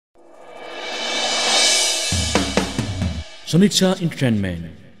Samikshya Entertainment.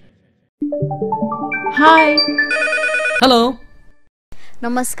 Hi. Hello.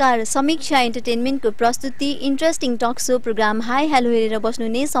 नमस्कार समीक्षा एन्टरटेनमेन्टको प्रस्तुति interesting talk so programme hi hello हेरेर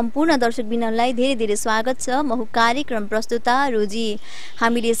बस्नुहुने सम्पूर्ण दर्शकबिनलाई धेरै धेरै स्वागत छ। म कार्यक्रम प्रस्तुता रोजी।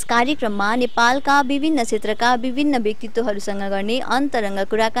 हामीले यस कार्यक्रममा नेपालका विभिन्न क्षेत्रका विभिन्न व्यक्तित्वहरूसँग गर्ने अन्तरङ्ग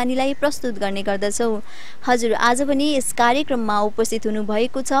कुराकानीलाई प्रस्तुत गर्ने गर्दछौँ। हजुर आज पनि यस कार्यक्रममा उपस्थित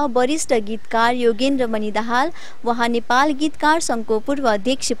हुनुभएको छ वरिष्ठ गीतकार योगेन्द्र दाहाल। उहाँ नेपाल गीतकार सङ्घको पूर्व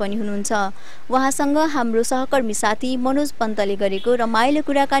अध्यक्ष पनि हुनुहुन्छ। उहाँसँग हाम्रो सहकर्मी साथी मनोज पन्तले गरेको रमाइलो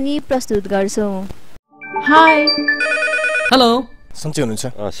कुराकानी प्रस्तुत गर्छौं। हाई। हेलो। सन्चै हुनुहुन्छ?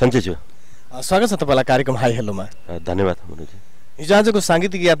 सन्चै छु। स्वागत छ तपाईँलाई कार्यक्रम हाई हेलोमा। धन्यवाद मनोज। हिजो आजको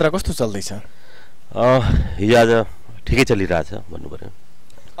साङ्गीतिक यात्रा कस्तो चल्दैछ? हिजो आज ठिकै चलिरहेछ भन्नु पर्यो।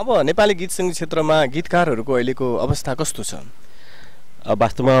 अब नेपाली गीत सङ्गीत क्षेत्रमा गीतकारहरूको अहिलेको अवस्था कस्तो छ?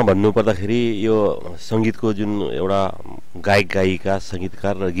 वास्तवमा भन्नुपर्दाखेरि यो सङ्गीतको जुन एउटा गायक गायिका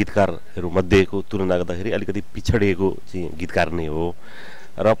सङ्गीतकार र गीतकारहरू मध्येको तुलना गर्दाखेरि अलिकति पिछडिएको चाहिँ गीतकार नै हो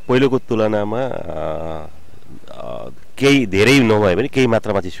र पहिलोको तुलनामा केही धेरै नभए पनि केही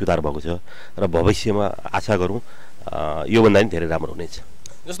मात्रामा चाहिँ सुधार भएको छ र भविष्यमा आशा गरौँ योभन्दा पनि धेरै राम्रो हुनेछ।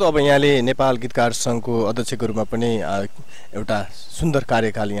 जस्तो अब यहाँले नेपाल गीतकार सङ्घको अध्यक्षको रूपमा पनि एउटा सुन्दर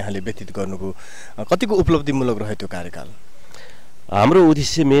कार्यकाल यहाँले व्यतीत गर्नुको कतिको उपलब्धिमूलक रह्यो त्यो कार्यकाल? हाम्रो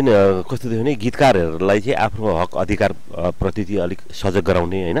उद्देश्य मेन कस्तो थियो भने गीतकारहरूलाई चाहिँ आफ्नो हक अधिकार प्रति अलिक सजग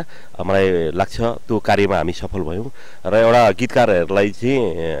गराउने होइन। मलाई लाग्छ त्यो कार्यमा हामी सफल भयौँ र एउटा गीतकारहरूलाई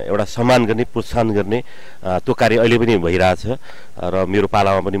चाहिँ एउटा सम्मान गर्ने प्रोत्साहन गर्ने त्यो कार्य अहिले पनि भइरहेछ र मेरो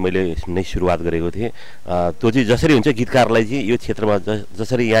पालामा पनि मैले नै सुरुवात गरेको थिएँ। त्यो चाहिँ जसरी हुन्छ गीतकारलाई चाहिँ यो क्षेत्रमा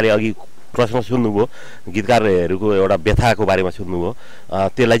जसरी यहाँले अघि प्रश्न सोध्नुभयो गीतकारहरूको एउटा व्यथाको बारेमा सोध्नुभयो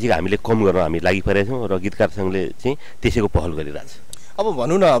त्यसलाई चाहिँ हामीले कम गर्न हामी लागि परेका छौँ र गीतकार सङ्घले चाहिँ त्यसैको पहल गरिरहेछ। अब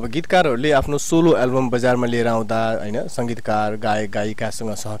भनौँ न, अब गीतकारहरूले आफ्नो सोलो एल्बम बजारमा लिएर आउँदा होइन सङ्गीतकार गायक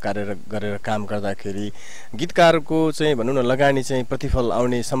गायिकासँग सहकार्य गरेर काम गर्दाखेरि गीतकारको चाहिँ भनौँ न लगानी चाहिँ प्रतिफल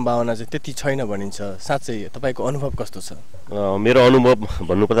आउने सम्भावना चाहिँ त्यति छैन भनिन्छ। साँच्चै तपाईँको अनुभव कस्तो छ? मेरो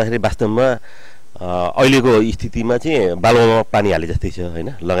अनुभव भन्नुपर्दाखेरि वास्तवमा अहिलेको स्थितिमा चाहिँ बालुवामा पानी हाले जस्तै छ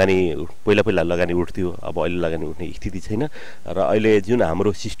होइन। लगानी पहिला लगानी उठ्थ्यो, अब अहिले लगानी उठ्ने स्थिति छैन र अहिले जुन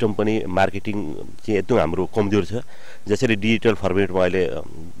हाम्रो सिस्टम पनि मार्केटिङ चाहिँ एकदम हाम्रो कमजोर छ। जसरी डिजिटल फर्मेटमा अहिले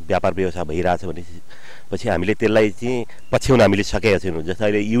व्यापार व्यवसाय भइरहेछ भनेपछि हामीले त्यसलाई चाहिँ पछ्याउन हामीले सकेका छैनौँ। जस्तै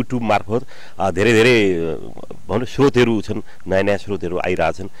अहिले युट्युब मार्फत धेरै धेरै भनौँ स्रोतहरू छन्, नयाँ नयाँ स्रोतहरू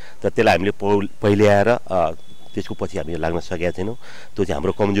आइरहेछन् त त्यसलाई हामीले पहिल्याएर त्यसको पछि हामी लाग्न सकेका छैनौँ। त्यो चाहिँ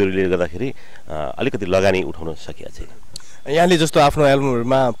हाम्रो कमजोरीले गर्दाखेरि अलिकति लगानी उठाउन सकेका छैन। यहाँले जस्तो आफ्नो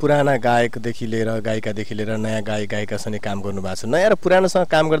एल्बमहरूमा पुराना गायकदेखि लिएर गायिकादेखि लिएर नयाँ गायक गायिकासँग काम गर्नुभएको छ। नयाँ र पुरानोसँग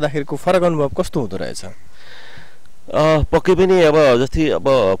काम गर्दाखेरिको फरक अनुभव कस्तो हुँदो रहेछ? पक्कै पनि अब जस्तै अब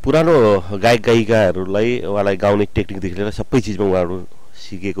पुरानो गायक गायिकाहरूलाई उहाँलाई गाउने टेक्निकदेखि लिएर सबै चिजमा उहाँहरू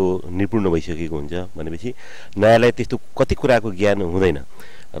सिकेको निपुण भइसकेको हुन्छ भनेपछि नयाँलाई त्यस्तो कति कुराको ज्ञान हुँदैन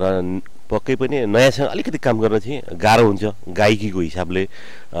र पक्कै पनि नयाँसँग अलिकति काम गर्न चाहिँ गाह्रो हुन्छ गायकीको हिसाबले।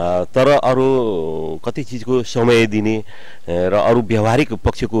 तर अरू कति चिजको समय दिने र अरू व्यवहारिक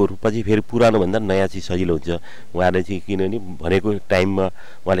पक्षको रूपमा चाहिँ फेरि पुरानोभन्दा नयाँ चिज सजिलो हुन्छ उहाँले चाहिँ। किनभने भनेको टाइममा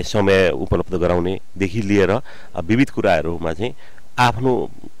उहाँले समय उपलब्ध गराउनेदेखि लिएर विविध कुराहरूमा चाहिँ आफ्नो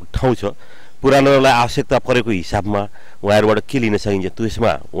ठाउँ छ। पुरानोलाई आवश्यकता परेको हिसाबमा उहाँहरूबाट के लिन सकिन्छ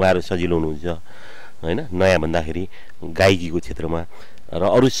त्यसमा उहाँहरू सजिलो हुनुहुन्छ होइन नयाँ भन्दाखेरि गायकीको क्षेत्रमा। र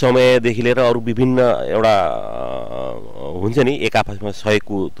अरू समयदेखि लिएर अरू विभिन्न एउटा हुन्छ नि एक आपसमा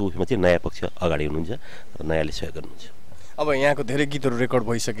सहयोगको त्यसमा चाहिँ नयाँ पक्ष अगाडि हुनुहुन्छ र नयाँले सहयोग गर्नुहुन्छ। अब यहाँको धेरै गीतहरू रेकर्ड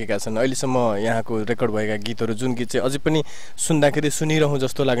भइसकेका छन्। अहिलेसम्म यहाँको रेकर्ड भएका गीतहरू जुन गीत चाहिँ अझै पनि सुन्दाखेरि सुनिरहँ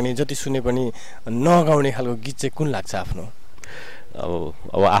जस्तो लाग्ने, जति सुने पनि नगाउने खालको गीत चाहिँ कुन लाग्छ आफ्नो?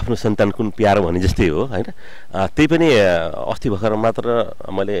 अब आफ्नो सन्तान कुन प्यारो भने जस्तै हो होइन। त्यही पनि अस्ति भर्खर मात्र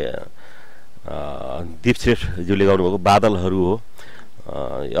मैले दीप श्रेष्ठज्यूले गाउनुभएको बादलहरू हो।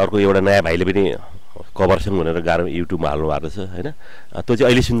 अर्को एउटा नयाँ भाइले पनि कभरसँग भनेर गाह्रो युट्युबमा हाल्नु भएको छ होइन। त्यो चाहिँ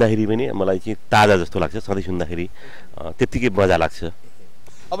अहिले सुन्दाखेरि पनि मलाई चाहिँ ताजा जस्तो लाग्छ। सधैँ सुन्दाखेरि त्यत्तिकै मजा लाग्छ।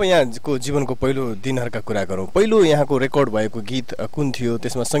 अब यहाँको जीवनको पहिलो दिनहरूका कुरा गरौँ। पहिलो यहाँको रेकर्ड भएको गीत कुन थियो?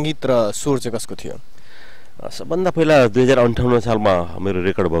 त्यसमा सङ्गीत र स्वर चाहिँ कसको थियो? सबभन्दा पहिला 2058 सालमा मेरो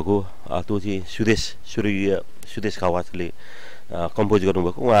रेकर्ड भएको त्यो चाहिँ सुदेश खवासले कम्पोज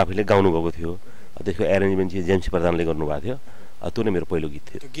गर्नुभएको, उहाँ आफैले गाउनुभएको थियो। त्यसको एरेन्जमेन्ट चाहिँ जेम्स प्रधानले गर्नुभएको थियो। त्यो नै मेरो पहिलो गीत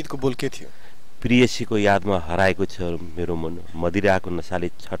थियो। त्यो गीतको बोल के थियो? प्रियसीको यादमा हराएको छ मेरो मन, मदिराको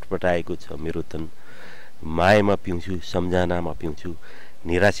नसाले छटपटाएको छ मेरो तन, मायामा पिउँछु सम्झनामा पिउँछु,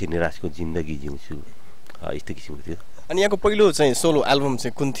 निराशको जिन्दगी जिउँछु, यस्तो किसिमको थियो। अनि यहाँको पहिलो चाहिँ सोलो एल्बम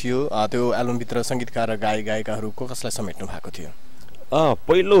चाहिँ कुन थियो? त्यो एल्बमभित्र सङ्गीतकार र गायक गायिकाहरू कसलाई समेट्नु भएको थियो?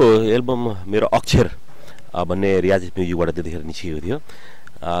 पहिलो एल्बम मेरो अक्षर भन्ने रियाज म्युजिकबाट त्यतिखेर निस्किएको थियो।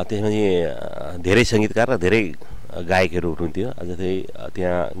 त्यसमा चाहिँ धेरै सङ्गीतकार र धेरै गायकहरू हुनुहुन्थ्यो। जस्तै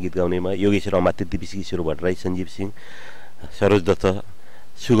त्यहाँ गीत गाउनेमा योगेश्वर अमात्य, दिपेश किशोर भट्टराई, सञ्जीव सिंह, सरोज दत्त,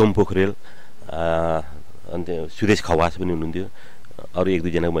 सुगम पोखरेल, अन्त सुदेश खवास पनि हुनुहुन्थ्यो। अरू एक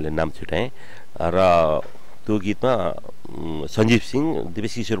दुईजनाको मैले नाम छुट्याएँ। र त्यो गीतमा सञ्जीव सिंह,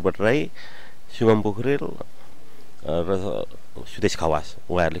 दिपेश किशोर भट्टराई, सुगम पोखरेल र सुदेश खवास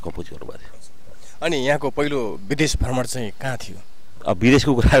उहाँहरूले कम्पोज गर्नुभएको थियो। अनि यहाँको पहिलो विदेश भ्रमण चाहिँ कहाँ थियो?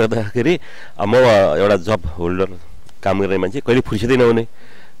 विदेशको कुरा गर्दाखेरि म एउटा जब होल्डर काम गर्ने मान्छे, कहिले फुर्सदै नहुने।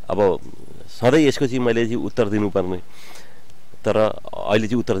 अब सधैँ यसको चाहिँ मैले चाहिँ उत्तर दिनुपर्ने, तर अहिले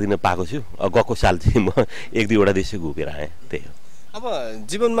चाहिँ उत्तर दिन पाएको छु। गएको साल चाहिँ म 1-2वटा देश चाहिँ घुमेर आएँ, त्यही हो। अब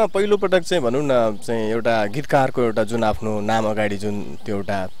जीवनमा पहिलोपटक चाहिँ भनौँ न चाहिँ एउटा गीतकारको एउटा जुन आफ्नो नाम अगाडि जुन त्यो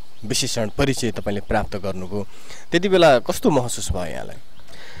एउटा विशेषण परिचय तपाईँले प्राप्त गर्नुभयो, त्यति बेला कस्तो महसुस भयो यहाँलाई?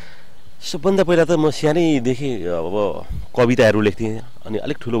 सबभन्दा पहिला त म सानैदेखि अब कविताहरू लेख्थेँ, अनि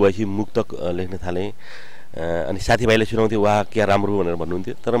अलिक ठुलो भएपछि मुक्तक लेख्न थालेँ। अनि साथीभाइले सुनाउँथेँ, वाह क्या राम्रो भनेर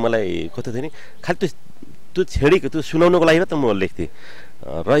भन्नुहुन्थ्यो। तर मलाई कस्तो थियो नि, खालि त्यो छेडेको त्यो सुनाउनको लागि त म लेख्थेँ।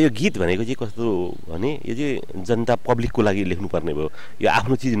 र यो गीत भनेको चाहिँ कस्तो भने यो चाहिँ जनता पब्लिकको लागि लेख्नुपर्ने भयो, यो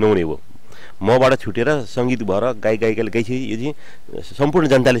आफ्नो चिज नहुने भयो। मबाट छुटेर सङ्गीत भएर गायिकाले गाइसकेपछि यो चाहिँ सम्पूर्ण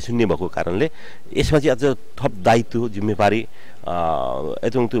जनताले सुन्ने भएको कारणले यसमा चाहिँ अझ थप दायित्व, जिम्मेवारी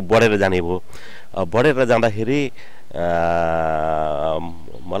एकदम त्यो बढेर जाने भयो। बढेर जाँदाखेरि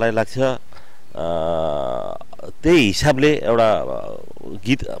मलाई लाग्छ त्यही हिसाबले एउटा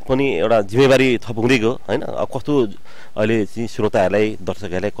गीत पनि एउटा जिम्मेवारी थप हुँदै गयो होइन। कस्तो अहिले चाहिँ श्रोताहरूलाई,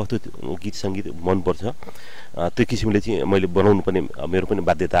 दर्शकहरूलाई कस्तो गीत सङ्गीत मनपर्छ त्यो किसिमले चाहिँ मैले बनाउनु पनि मेरो पनि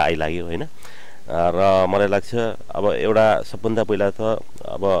बाध्यता आइलाग्यो होइन। र मलाई लाग्छ अब एउटा सबभन्दा पहिला त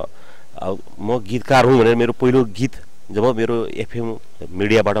अब म गीतकार हुँ भनेर मेरो पहिलो गीत जब मेरो एफएम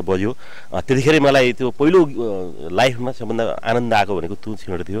मिडियाबाट बज्यो, त्यतिखेरै मलाई त्यो पहिलो लाइफमा सबभन्दा आनन्द आएको भनेको त्यो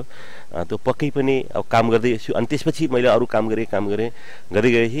क्षण थियो। त्यो पक्कै पनि अब काम गर्दै अनि त्यसपछि मैले अरू काम गरेँ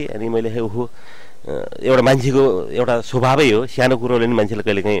गर्दै गएपछि अनि मैले ओहो एउटा मान्छेको एउटा स्वभावै हो, सानो कुरोले नि मान्छेलाई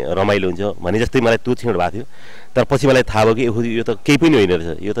कहिलेकाहीँ रमाइलो हुन्छ भने जस्तै मलाई त्यो क्षण भएको थियो। तर पछि मलाई थाहा भयो कि यो त केही पनि होइन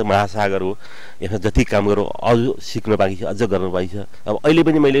रहेछ, यो त महासागर हो, यसमा जति काम गरौँ अझ सिक्न बाँकी छ, अझ गर्न बाँकी छ। अब अहिले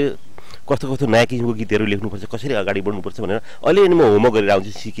पनि मैले कस्तो नयाँ किसिमको गीतहरू लेख्नुपर्छ, कसरी अगाडि बढ्नुपर्छ भनेर अहिले नि म होमवर्क गरेर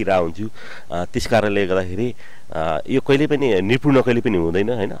आउँछु, सिकिरहेको हुन्छु। त्यस कारणले गर्दाखेरि यो कहिले पनि निपुण कहिले पनि हुँदैन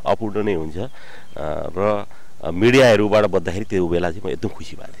होइन, अपूर्ण नै हुन्छ। र मिडियाहरूबाट बज्दाखेरि त्यो बेला चाहिँ म एकदम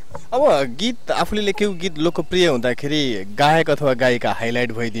खुसी भएको थिएँ। अब गीत आफूले लेखेको गीत लोकप्रिय हुँदाखेरि गायक अथवा गायिका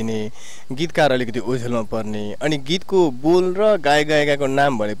हाइलाइट भइदिने, गीतकार अलिकति ओझेलमा पर्ने, अनि गीतको बोल र गायिकाको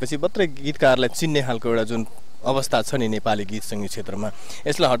नाम भनेपछि मात्रै गीतकारलाई चिन्ने खालको एउटा जुन अवस्था छ नि नेपाली गीत सङ्गीत क्षेत्रमा,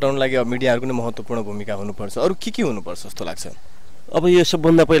 यसलाई हटाउन लागि अब मिडियाहरूको पनि महत्त्वपूर्ण भूमिका हुनुपर्छ। अरू के हुनुपर्छ जस्तो लाग्छ? अब यो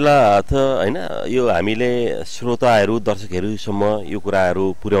सबभन्दा पहिला त होइन, यो हामीले श्रोताहरू दर्शकहरूसम्म यो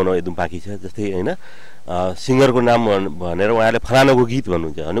कुराहरू पुर्याउन एकदम बाँकी छ। जस्तै होइन सिङ्गरको नाम भनेर उहाँले फलानाको गीत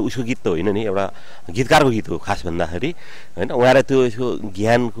भन्नुहुन्छ भने उसको गीत त होइन नि, एउटा गीतकारको गीत हो खास भन्दाखेरि होइन। उहाँलाई त्यो यसको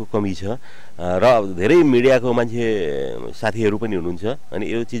ज्ञानको कमी छ र धेरै मिडियाको मान्छे साथीहरू पनि हुनुहुन्छ, अनि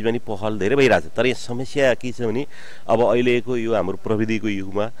यो चिजमा नि पहल धेरै भइरहेछ। तर यहाँ समस्या के छ भने अब अहिलेको यो हाम्रो प्रविधिको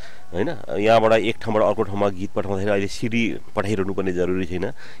युगमा होइन, यहाँबाट एक ठाउँबाट अर्को ठाउँमा गीत पठाउँदाखेरि अहिले सिडी पठाइरहनु पर्ने जरुरी छैन,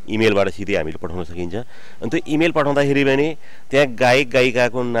 इमेलबाट सिधै हामीले पठाउन सकिन्छ। अनि त्यो इमेल पठाउँदाखेरि पनि त्यहाँ गायक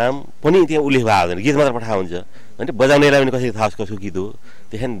गायिकाको नाम पनि त्यहाँ उल्लेख भएको हुँदैन, गीत मात्र पठाएको हुन्छ होइन। बजाउनेलाई पनि कसरी थाहा कसको गीत हो,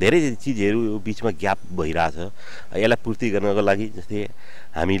 त्यहाँदेखि धेरै चिजहरू बिचमा ग्याप भइरहेछ। यसलाई पूर्ति गर्नको लागि जस्तै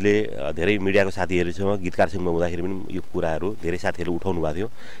हामीले धेरै मिडियाको साथीहरूसँग गीतकारसँग हुँदाखेरि पनि यो कुराहरू धेरै साथीहरूले उठाउनु भएको थियो।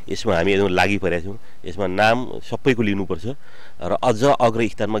 यसमा हामी एकदम लागि परेका छौँ, यसमा नाम सबैको लिनुपर्छ र अझ अग्र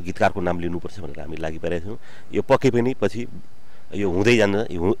स्थानमा गीतकारको नाम लिनुपर्छ भनेर हामी लागि परेका छौँ। यो पक्कै पनि पछि यो हुँदै जान्छ,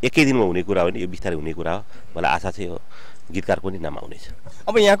 एकै दिनमा हुने कुरा होइन, यो बिस्तारै हुने कुरा हो। मलाई आशा चाहिँ गीतकारको पनि नाम आउनेछ।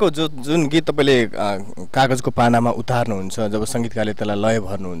 अब यहाँको जुन गीत तपाईँले कागजको पानामा उतार्नुहुन्छ, जब सङ्गीतकारले त्यसलाई लय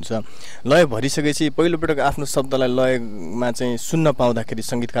भर्नुहुन्छ, लय भरिसकेपछि पहिलोपटक आफ्नो शब्दलाई लयमा चाहिँ सुन्न पाउँदाखेरि,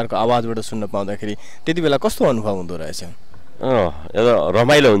 सङ्गीतकारको आवाजबाट सुन्न पाउँदाखेरि त्यति बेला कस्तो अनुभव हुँदो रहेछ? एउटा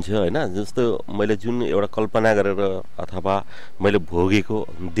रमाइलो हुन्छ होइन। जस्तो मैले जुन एउटा कल्पना गरेर अथवा मैले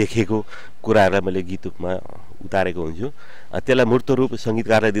भोगेको देखेको कुराहरूलाई मैले गीत रूपमा उतारेको हुन्छु, त्यसलाई मूर्त रूप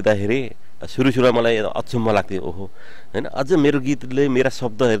सङ्गीतकारलाई दिँदाखेरि सुरुमा मलाई अचम्म लाग्थ्यो, ओहो होइन अझ मेरो गीतले मेरा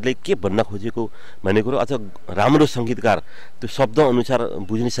शब्दहरूले के भन्न खोजेको भन्ने कुरो अझ राम्रो सङ्गीतकार, त्यो शब्द अनुसार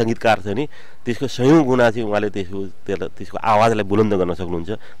बुझ्ने सङ्गीतकार छ नि, त्यसको सयौँ गुणा चाहिँ उहाँले त्यसको आवाजलाई बुलन्द गर्न सक्नुहुन्छ,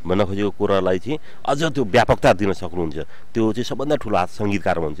 भन्न खोजेको कुरालाई चाहिँ अझ त्यो व्यापकता दिन सक्नुहुन्छ। त्यो चाहिँ सबभन्दा ठुलो हात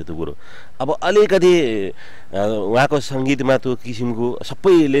सङ्गीतकार भन्छ त्यो कुरो। अब अलिकति उहाँको सङ्गीतमा त्यो किसिमको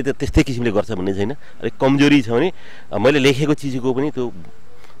सबैले त त्यस्तै किसिमले गर्छ भन्ने छैन, अलिक कमजोरी छ भने मैले लेखेको चिजको पनि त्यो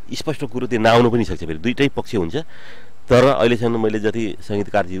स्पष्ट कुरो त्यो नआउनु पनि सक्छ फेरि दुईटै पक्ष हुन्छ तर अहिलेसम्म मैले जति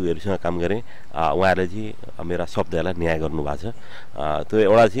सङ्गीतकारज्यूहरूसँग काम गरेँ उहाँहरूले चाहिँ मेरा शब्दहरूलाई न्याय गर्नुभएको छ त्यो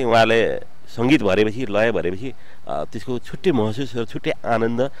एउटा चाहिँ उहाँले सङ्गीत भरेपछि लय भरेपछि त्यसको छुट्टै महसुस र छुट्टै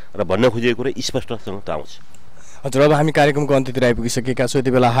आनन्द र भन्न खोजेको कुरो स्पष्टसँग त आउँछ हजुर अब हामी कार्यक्रमको अन्त्यतिर आइपुगिसकेका छौँ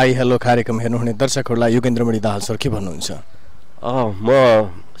यति बेला हाई हेलो कार्यक्रम हेर्नुहुने दर्शकहरूलाई योगेन्द्रमणि दाहाल सर के भन्नुहुन्छ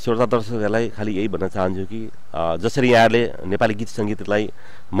म श्रोता दर्शकहरूलाई खालि यही भन्न चाहन्छु कि जसरी यहाँहरूले नेपाली गीत सङ्गीतलाई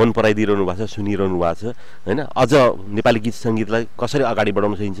मन पराइदिइरहनु भएको छ सुनिरहनु भएको छ होइन अझ नेपाली गीत सङ्गीतलाई कसरी अगाडि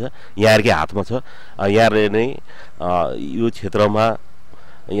बढाउन सकिन्छ यहाँहरूकै हातमा छ यहाँहरूले नै यो क्षेत्रमा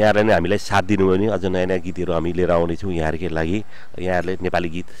यहाँहरूले नै हामीलाई साथ दिनुभयो भने अझ नयाँ नयाँ गीतहरू हामी लिएर आउनेछौँ यहाँहरूकै लागि यहाँहरूले नेपाली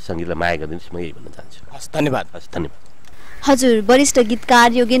गीत सङ्गीतलाई माया गरिदिनुहोस् म यही भन्न चाहन्छु हस् धन्यवाद धन्यवाद हजुर वरिष्ठ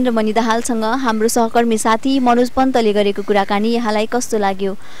गीतकार योगेन्द्र मणि दाहालसँग हाम्रो सहकर्मी साथी मनोज पन्तले गरेको कुराकानी यहाँलाई कस्तो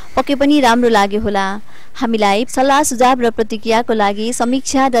लाग्यो पक्कै पनि राम्रो लाग्यो होला हामीलाई सल्लाह सुझाव र प्रतिक्रियाको लागि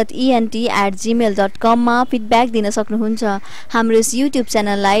samikshya.ent@gmail.com मा फिडब्याक दिन सक्नुहुन्छ हाम्रो युट्युब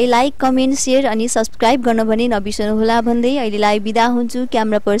च्यानललाई लाइक कमेन्ट सेयर अनि सब्स्क्राइब गर्न पनि नबिर्सनुहोला भन्दै अहिलेलाई बिदा हुन्छु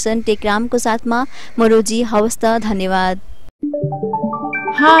क्यामेरा पर्सन टेक रामको साथमा म रोजी हवस् त धन्यवाद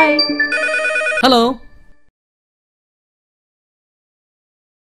Hello.